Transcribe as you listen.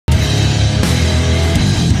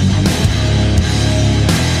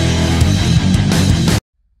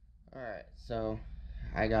So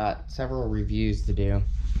I got several reviews to do.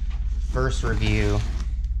 First review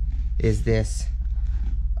is this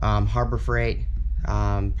Harbor Freight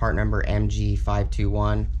part number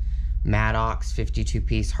MG521 Maddox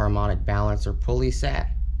 52-piece harmonic balancer pulley set.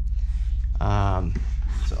 So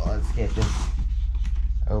let's get this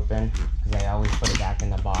open because I always put it back in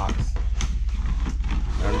the box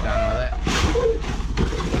when I'm done with it.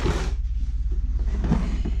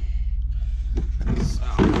 So,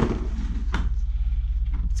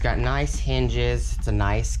 it's got nice hinges. It's a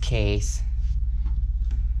nice case.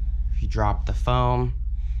 If you drop the foam,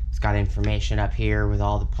 it's got information up here with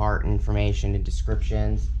all the part information and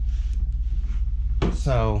descriptions.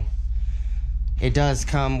 So it does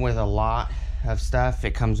come with a lot of stuff.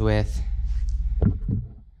 It comes with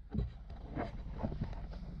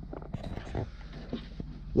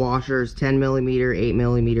washers, 10mm,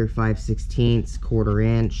 8mm, 5/16, 1/4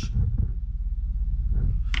 inch.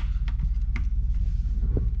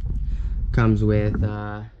 Comes with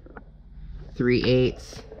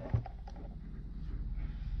 3/8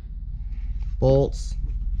 bolts,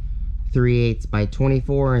 3/8 by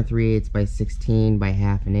 24 and 3/8 by 16 by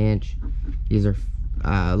 1/2 inch. These are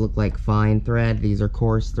look like fine thread. These are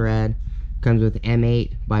coarse thread. Comes with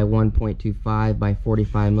M8 by 1.25 by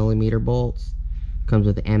 45mm bolts. Comes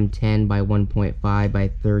with M10 by 1.5 by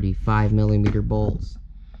 35mm bolts.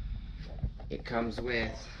 It comes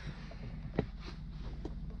with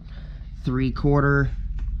 3/4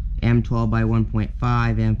 M12 by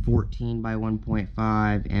 1.5, M14 by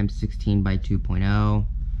 1.5, M16 by 2.0,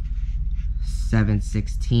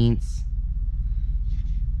 7/16,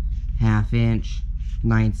 1/2 inch,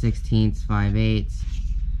 9/16, 5/8.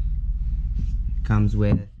 Comes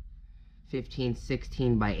with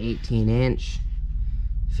 15/16 by 18 inch,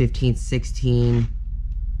 15/16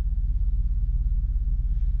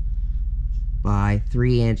 by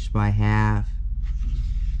 3 inch by 1/2.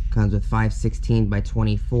 Comes with 5/16 by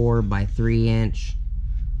 24 by 3 inch,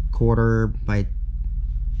 1/4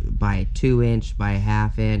 by 2 inch by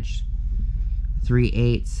 1/2 inch,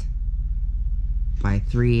 3/8 by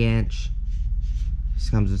 3 inch. This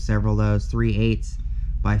comes with several of those. 3/8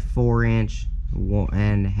 by 4 inch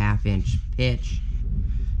and 1/2 inch pitch.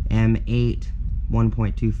 M8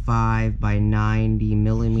 1.25 by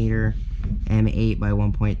 90mm, M8 by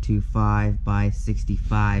 1.25 by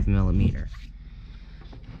 65mm.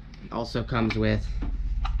 Also comes with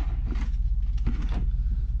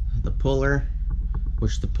the puller,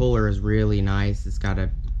 which the puller is really nice. It's got a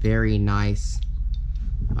very nice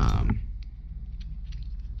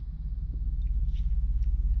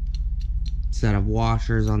set of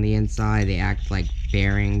washers on the inside. They act like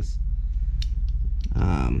bearings.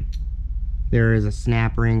 There is a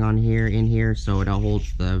snap ring on here, in here, so it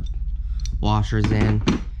holds the washers in.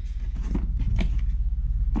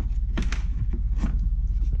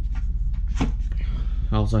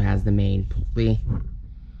 Also has the main pulley.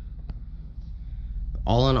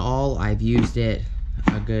 All in all, I've used it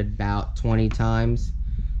a good about 20 times.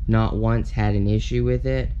 Not once had an issue with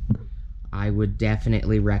it. I would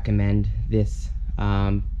definitely recommend this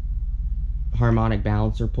harmonic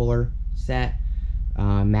balancer puller set,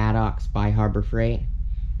 Maddox by Harbor Freight.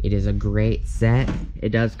 It is a great set. It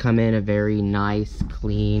does come in a very nice,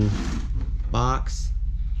 clean box,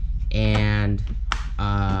 and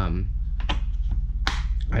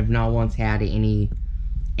I've not once had any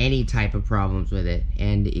type of problems with it.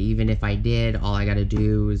 And even if I did, all I gotta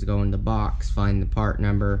do is go in the box, find the part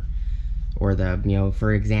number, or the, you know,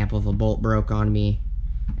 for example, if a bolt broke on me,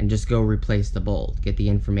 and just go replace the bolt. Get the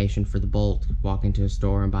information for the bolt, walk into a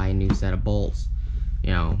store and buy a new set of bolts.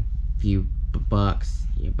 You know, a few bucks.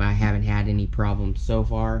 But I haven't had any problems so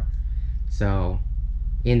far. So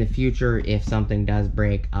in the future, if something does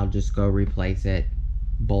break, I'll just go replace it.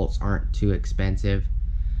 Bolts aren't too expensive.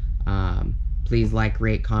 Please like,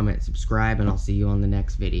 rate, comment, subscribe, and I'll see you on the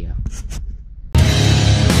next video.